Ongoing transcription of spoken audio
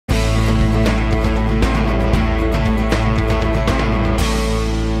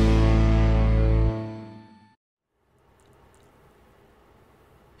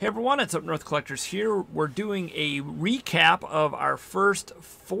Hey everyone, it's Up North Collectors here. We're doing a recap of our first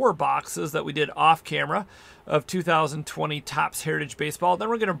 4 boxes that we did off camera of 2020 Topps Heritage Baseball. Then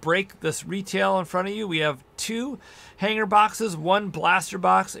we're going to break this retail in front of you. We have 2 hanger boxes, 1 blaster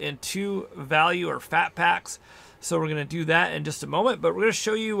box, and 2 value or fat packs. So we're going to do that in just a moment, but we're going to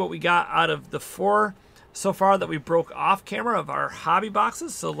show you what we got out of the 4 so far that we broke off camera of our hobby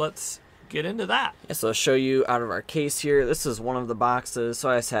boxes. So let's get into that. Yeah, so I'll show you out of our case here. This is one of the boxes. So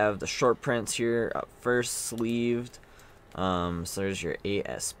I just have the short prints here up first, sleeved. So there's your 8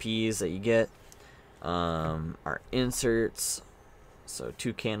 SPs that you get. Our inserts. So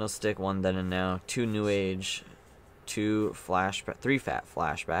 2 Candlestick, 1 Then and Now, 2 New Age, 3 fat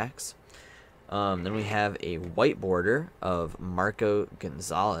flashbacks. Then we have a white border of Marco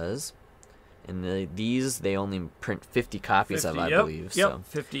Gonzalez. And these they only print 50 copies 50, of, I yep, believe. Yep, So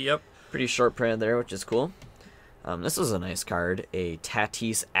 50, yep. pretty short print there, which is cool. This is a nice card, a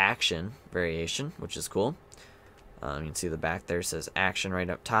Tatis Action variation, which is cool. You can see the back there says Action right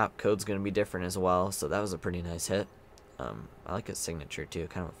up top. Code's going to be different as well, so that was a pretty nice hit. I like his signature too,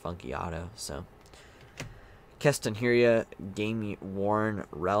 kind of a funky auto. So Keston Hiura Game Worn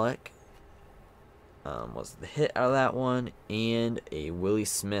Relic was the hit out of that one, and a Willie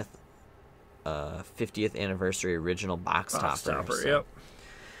Smith 50th anniversary original box topper. So Yep.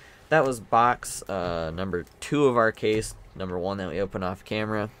 that was box number 2 of our case. Number 1 that we opened off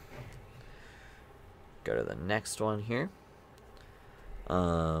camera. Go to the next one here.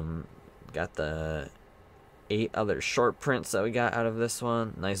 Got the 8 other short prints that we got out of this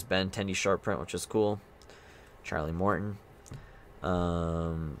one. Nice Ben Tendy short print, which is cool. Charlie Morton.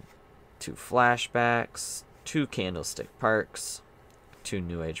 2 flashbacks, 2 Candlestick Parks, 2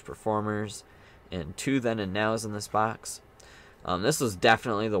 New Age Performers, and 2 Then and Nows in this box. This was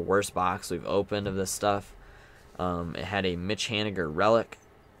definitely the worst box we've opened of this stuff. It had a Mitch Haniger relic,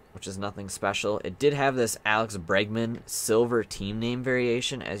 which is nothing special. It did have this Alex Bregman silver team name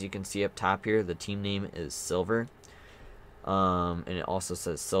variation. As you can see up top here, the team name is silver. And it also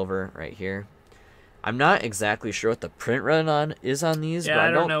says silver right here. I'm not exactly sure what the print run is on these, Yeah, but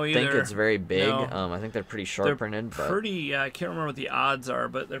I don't know think either. it's very big. No. I think they're pretty short printed. But Pretty, I can't remember what the odds are,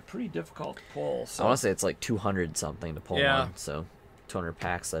 but they're pretty difficult to pull. So. I want to say it's like 200 something to pull Yeah. one. So 200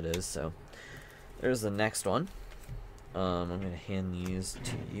 packs that is. So there's the next one. I'm going to hand these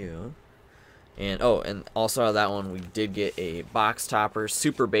to you. And and also out of that one, we did get a box topper,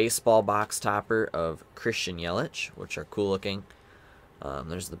 Super Baseball box topper of Christian Yelich, which are cool looking.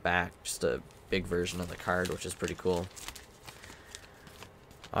 There's the back, just a big version of the card, which is pretty cool.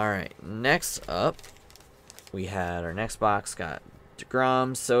 Alright, next up, we had our next box, got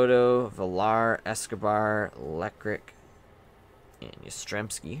DeGrom, Soto, Villar, Escobar, Leclerc, and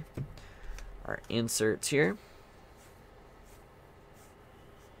Yastrzemski. Our inserts here.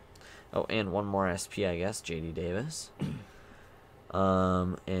 Oh, and one more SP, I guess, JD Davis.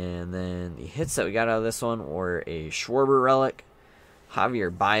 And then the hits that we got out of this one were a Schwarber relic,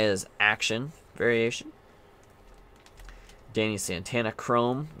 Javier Baez Action variation, Danny Santana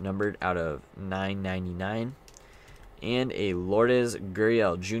Chrome, numbered out of 999, and a Lourdes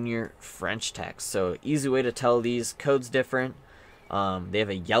Gurriel Jr. French text. So easy way to tell these. Code's different. They have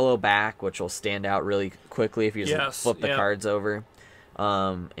a yellow back, which will stand out really quickly if you just flip the cards over.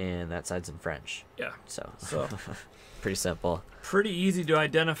 And that side's in French. Yeah. So pretty simple. Pretty easy to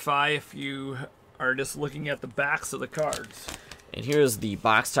identify if you are just looking at the backs of the cards. And here's the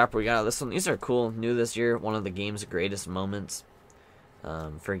box topper we got out of this one. These are cool, new this year. One of the game's greatest moments.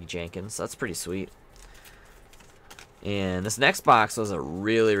 Fergie Jenkins. That's pretty sweet. And this next box was a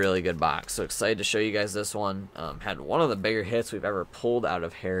really, really good box. So excited to show you guys this one. Had one of the bigger hits we've ever pulled out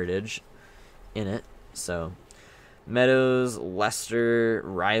of Heritage in it. So Meadows, Lester,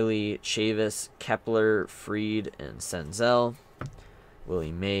 Riley, Chavis, Kepler, Fried, and Senzel.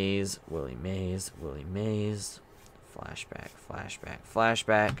 Willie Mays, Willie Mays, Willie Mays. Flashback, flashback,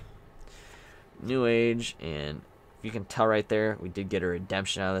 flashback. New Age, and you can tell right there, we did get a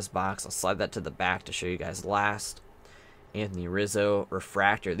redemption out of this box. I'll slide that to the back to show you guys last. Anthony Rizzo,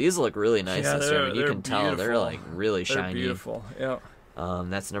 Refractor. These look really nice this year. I mean, you can tell they're like really shiny. They're beautiful, yeah.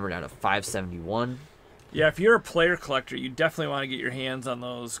 That's numbered out of 571. Yeah, if you're a player collector, you definitely want to get your hands on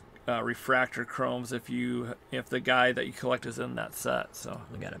those refractor chromes if the guy that you collect is in that set. So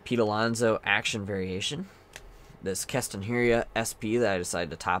we got a Pete Alonso Action variation. This Keston Hiura SP that I decided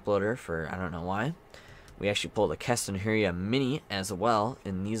to top loader for I don't know why. We actually pulled a Keston Hiura Mini as well,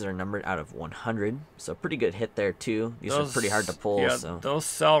 and these are numbered out of 100. So pretty good hit there too. These are pretty hard to pull. Yeah, so those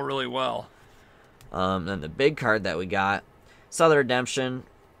sell really well. Then the big card that we got, saw the redemption.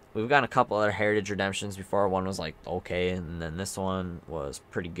 we've gotten a couple other Heritage Redemptions before. One was like okay, and then this one was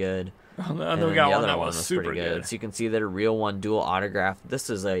pretty good. And And then we then got the one other that one was was super pretty good. good. So you can see that a real one dual autograph. This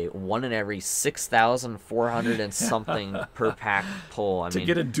is a 1 in every 6,400 and something per pack pull. I To mean,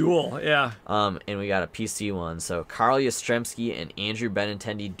 get a dual, yeah. and we got a PC one. So Carl Yastrzemski and Andrew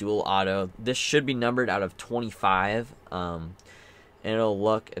Benintendi dual auto. This should be numbered out of 25. And it'll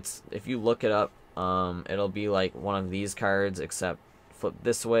look, if you look it up, it'll be like one of these cards, except flip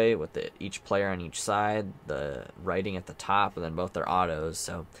this way with each player on each side, the writing at the top, and then both their autos.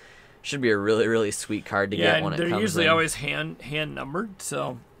 So should be a really, really sweet card to get when it comes in. They're usually always hand numbered,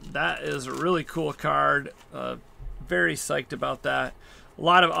 so that is a really cool card. Very psyched about that. A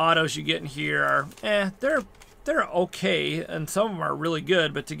lot of autos you get in here are, they're okay, and some of them are really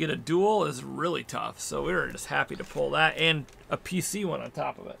good, but to get a dual is really tough. So we were just happy to pull that, and a PC one on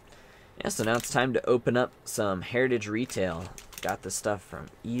top of it. Yeah, so now it's time to open up some Heritage Retail. Got this stuff from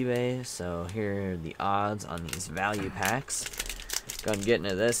eBay, so here are the odds on these value packs. Go ahead and get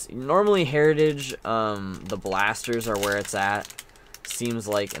into this. Normally Heritage, the blasters are where it's at. Seems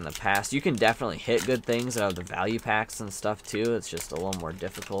like in the past. You can definitely hit good things out of the value packs and stuff too. It's just a little more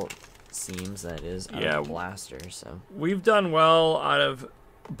difficult, seems, than it is out of the blasters. So we've done well out of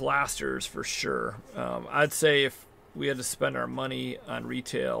blasters for sure. I'd say if we had to spend our money on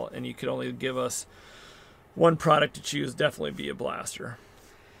retail and you could only give us one product to choose, definitely be a blaster.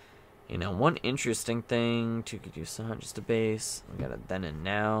 You know, one interesting thing, to do some just a base. We got a then and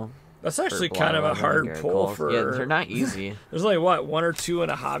now. That's actually kind of a hard pull for. Yeah, they're not easy. There's like what, 1 or 2 in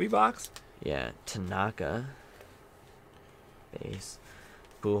a hobby box? Yeah, Tanaka base,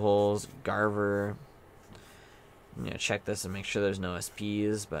 Pujols, Garver. You know, check this and make sure there's no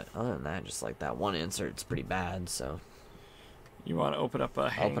SPs. But other than that, just like that one insert's pretty bad. So you want to open up a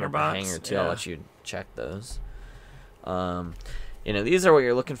hanger open up box? a hanger too. Yeah. I'll let you check those. You know, these are what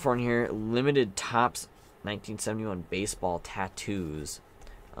you're looking for in here. Limited Topps 1971 baseball tattoos,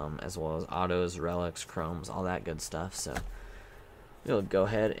 as well as autos, relics, chromes, all that good stuff. So we'll go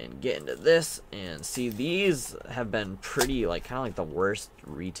ahead and get into this and see. These have been pretty, like, kind of like the worst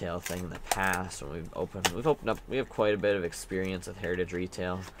retail thing in the past when we've opened up. We have quite a bit of experience with Heritage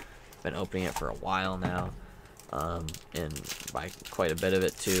Retail. Been opening it for a while now. And by quite a bit of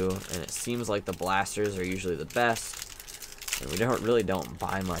it too, and it seems like the blasters are usually the best, and we don't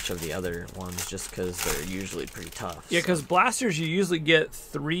buy much of the other ones just because they're usually pretty tough. Yeah, because blasters you usually get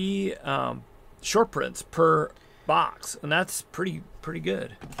 3 short prints per box, and that's pretty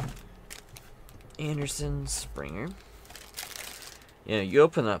good. Anderson, Springer. You know, you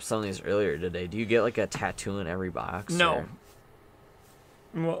opened up some of these earlier today. Do you get like a tattoo in every box? No. Or?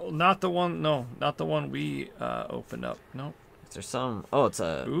 Well, not the one. No, not the one we opened up. No. Is there some? Oh, it's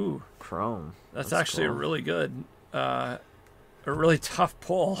a Ooh, chrome. That's actually cool. really good. A really tough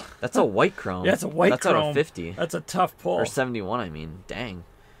pull. That's a white chrome. Yeah, it's a white that's chrome. That's out of 50. That's a tough pull. Or 71, I mean. Dang.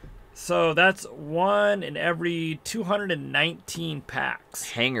 So that's 1 in every 219 packs.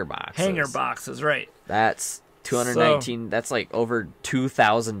 Hanger boxes. Hanger boxes, right. That's 219. That's like over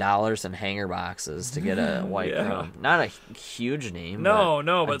 $2,000 in hanger boxes to get a white chrome. Not a huge name. No,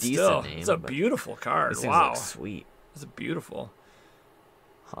 but but decent still, name, it's a beautiful card. These things Wow, look sweet. it's beautiful.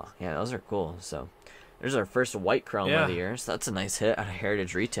 Huh? Yeah, those are cool. So there's our first white chrome of the year. So that's a nice hit out of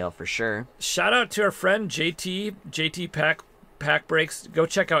Heritage Retail for sure. Shout out to our friend JT Pack Breaks. Go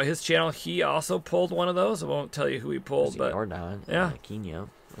check out his channel. He also pulled one of those. I won't tell you who he pulled, but Jordan, yeah, Aquino.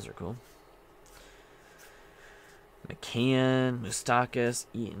 Those are cool. McCann, Moustakas,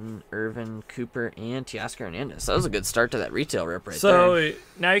 Eaton, Irvin, Cooper, and Teoscar Hernandez. So that was a good start to that retail rip right there. So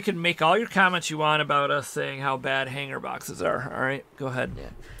now you can make all your comments you want about us saying how bad hanger boxes are. All right, go ahead.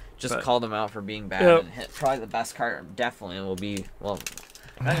 Yeah, just called them out for being bad and hit. Probably the best card definitely will be, well,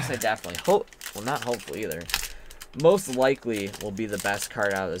 I'm not going to say definitely. Well, not hopefully either. Most likely will be the best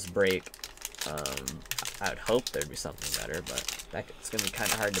card out of this break. I would hope there'd be something better, but it's going to be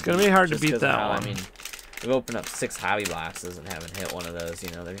kind of hard to beat. It's going to be hard to beat that one. one. I mean, we've opened up 6 hobby boxes and haven't hit one of those.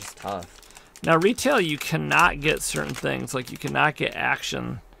 You know, they're just tough. Now, retail, you cannot get certain things. Like, you cannot get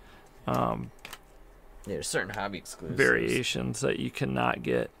action There's certain hobby exclusives. variations that you cannot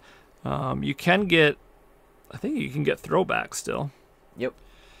get. You can get, I think you can get throwbacks still. Yep.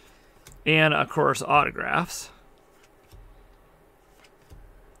 And, of course, autographs.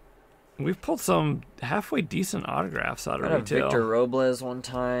 We've pulled some halfway decent autographs out of retail. Victor Robles one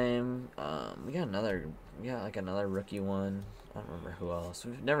time. We got like another rookie one. I don't remember who else.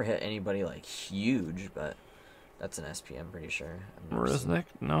 We've never hit anybody like huge, but that's an SP, I'm pretty sure. Marisnik?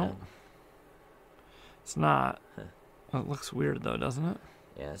 No. It's not. Huh. It looks weird though, doesn't it?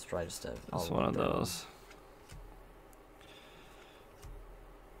 Yeah, it's probably just it's one of those.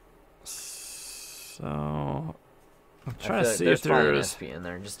 So I'm I trying feel to like see there's if there probably an is. SP in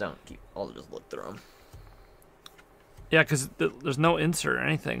there. Just don't keep. I'll just look through them. Yeah, because there's no insert or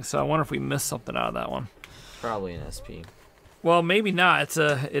anything. So I wonder if we missed something out of that one. Probably an SP. Well, maybe not.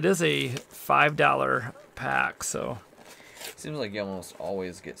 It is a $5 pack. So Seems like you almost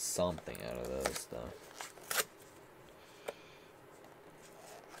always get something out of those, though.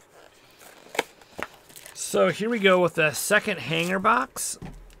 So here we go with the second hanger box.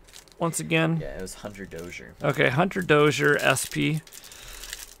 Once again. Yeah, it was Hunter Dozier. Okay, Hunter Dozier SP.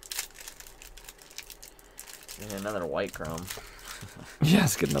 And another white chrome.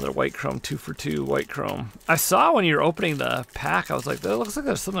 Yes, get another white chrome, 2 for 2 white chrome. I saw when you were opening the pack, I was like, that looks like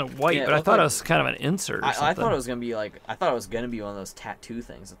there's something white, Yeah, but I looked thought like, it was kind of an insert or something. I thought it was gonna be like one of those tattoo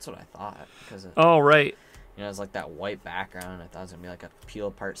things. That's what I thought because it, Oh, right. you know, it's like that white background. I thought it was gonna be like a peel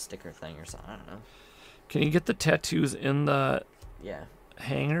apart sticker thing or something. I don't know. Can you get the tattoos in the Yeah.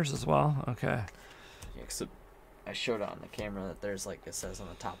 hangers as well? Okay. Yeah, so I showed it on the camera that there's like it says on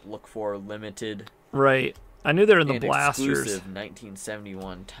the top, look for limited Right. I knew they were in the and blasters. exclusive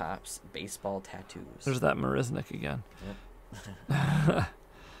 1971 Topps baseball tattoos. There's that Marisnik again. Yep.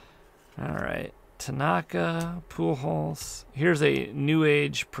 All right. Tanaka, Pujols. Here's a New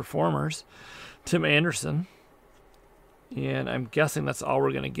Age Performers. Tim Anderson. And I'm guessing that's all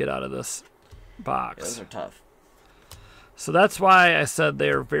we're going to get out of this box. Yeah, those are tough. So that's why I said they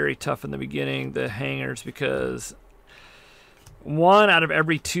are very tough in the beginning, the hangers, because one out of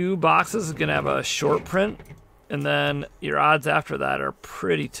every 2 boxes is going to have a short print, and then your odds after that are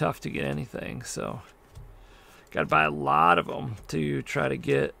pretty tough to get anything. So got to buy a lot of them to try to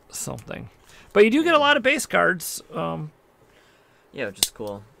get something. But you do get a lot of base cards. Yeah, which is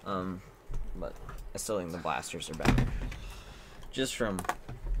cool. But I still think the blasters are better. Just from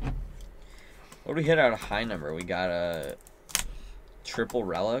what did we hit out a high number? We got a triple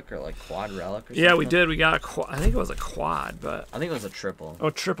relic or like quad relic or something? Yeah, we did. We got a quad. I think it was a quad, but I think it was a triple.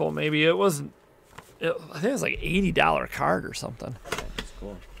 oh, triple maybe. It wasn't. I think it was like $80 card or something. Yeah, that's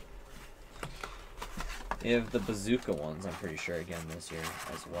cool. You have the bazooka ones, I'm pretty sure, again this year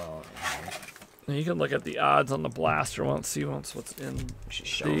as well. And you can look at the odds on the blaster once, see what's in We should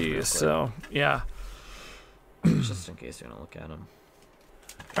show 'em real quick, these. So yeah. just in case you want to look at them.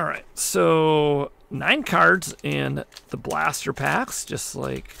 All right. So 9 cards in the blaster packs, just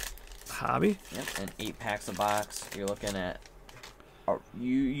like Hobby. Yep, and 8 packs a box. You're looking at.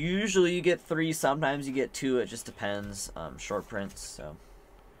 Usually you get 3, sometimes you get 2. It just depends. Short prints, so.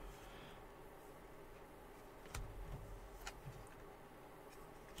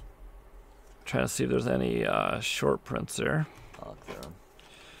 Trying to see if there's any short prints there. I'll look through them.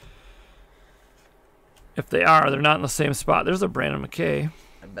 If they are, they're not in the same spot. There's a Brandon McKay.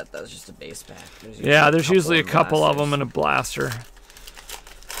 I bet that was just a base pack. There's usually a couple of them in a blaster.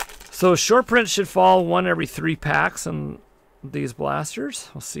 So short print should fall 1 every 3 packs in these blasters.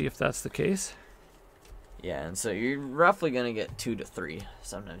 We'll see if that's the case. Yeah, and so you're roughly going to get 2 to 3.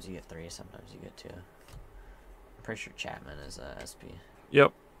 Sometimes you get 3, sometimes you get 2. I'm pretty sure Chapman is a SP.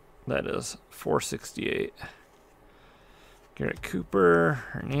 Yep, that is 468. Garrett Cooper,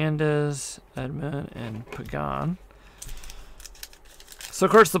 Hernandez, Edmund, and Pagan. So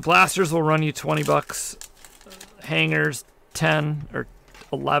of course the blasters will run you $20. Hangers 10 or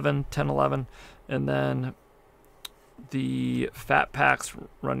 11, 10, 11, and then the fat packs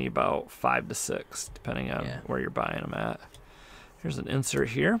run you about 5 to 6, depending on where you're buying them at. Here's an insert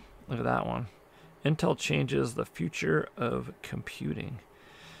here. Look at that one. Intel changes the future of computing.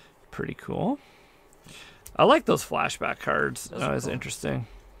 Pretty cool. I like those flashback cards. That was interesting.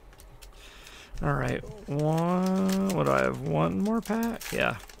 All right, what do I have? 1 more pack?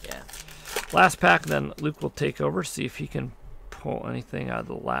 Yeah. Yeah. Last pack, then Luke will take over, see if he can pull anything out of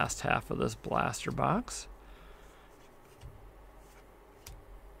the last half of this blaster box.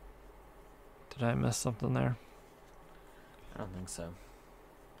 Did I miss something there? I don't think so.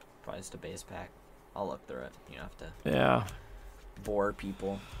 Probably just a base pack. I'll look through it. You don't have to Yeah. bore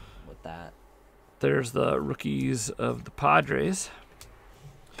people with that. There's the rookies of the Padres.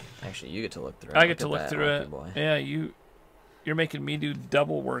 Actually, you get to look through it. I get to at look that through lucky it. Boy. Yeah, you're making me do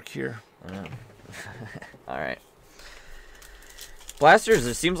double work here. I know. All right. Blasters,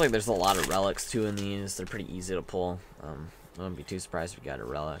 it seems like there's a lot of relics too in these. They're pretty easy to pull. I wouldn't be too surprised if we got a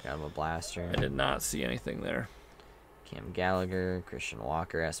relic out of a blaster. I did not see anything there. Cam Gallagher, Christian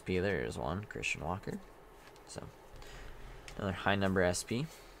Walker, SP. There is one, Christian Walker. So, another high number SP.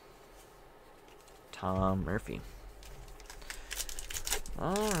 Tom Murphy.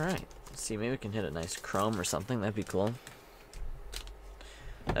 All right. Let's see. Maybe we can hit a nice chrome or something. That'd be cool.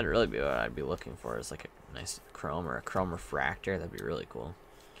 That'd really be what I'd be looking for. Is like a nice chrome or a chrome refractor. That'd be really cool.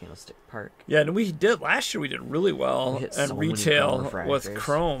 Candlestick Park. Yeah, and we did last year. We did really well hit in so many retail chrome with refractors.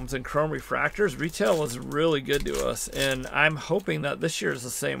 chromes and chrome refractors. Retail was really good to us, and I'm hoping that this year is the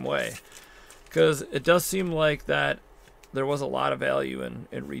same way, because it does seem like that there was a lot of value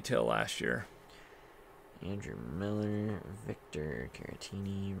in retail last year. Andrew Miller, Victor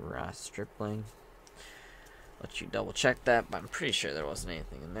Caratini, Ross Stripling. Let you double check that, but I'm pretty sure there wasn't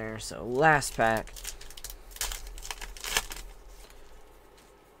anything in there. So last pack.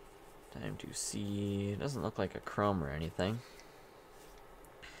 Time to see. Doesn't look like a chrome or anything.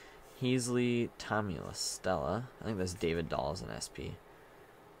 Heasley, Tommy LaStella. I think that's David Dahl's an SP.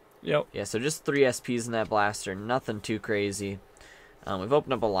 Yep. Yeah, so just 3 SPs in that blaster. Nothing too crazy. We've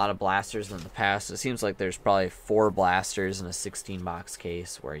opened up a lot of blasters in the past. It seems like there's probably 4 blasters in a 16-box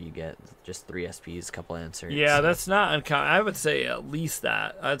case where you get just 3 SPs, a couple inserts. Yeah, that's not uncommon. I would say at least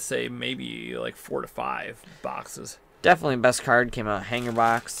that. I'd say maybe like 4 to 5 boxes. Definitely best card came out hanger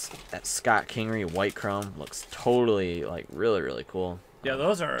box. That Scott Kingery white chrome looks totally like really cool. Yeah,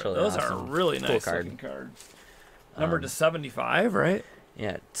 those are Totally those awesome. are really Cool nice card. looking cards. Number to 75, right?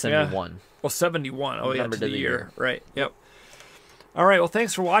 Yeah, 71. Well, 71. Oh, yeah, Number to the year. Right. Yep. All right. Well,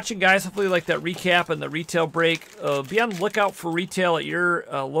 thanks for watching, guys. Hopefully you like that recap and the retail break. Be on the lookout for retail at your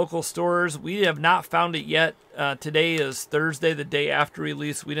local stores. We have not found it yet. Today is Thursday, the day after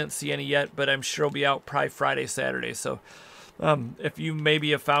release. We didn't see any yet, but I'm sure it'll be out probably Friday, Saturday. So if you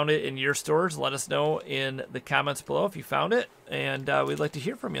maybe have found it in your stores, let us know in the comments below if you found it, and we'd like to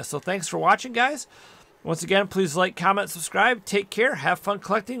hear from you. So thanks for watching, guys. Once again, please like, comment, subscribe. Take care. Have fun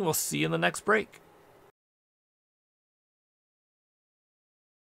collecting. We'll see you in the next break.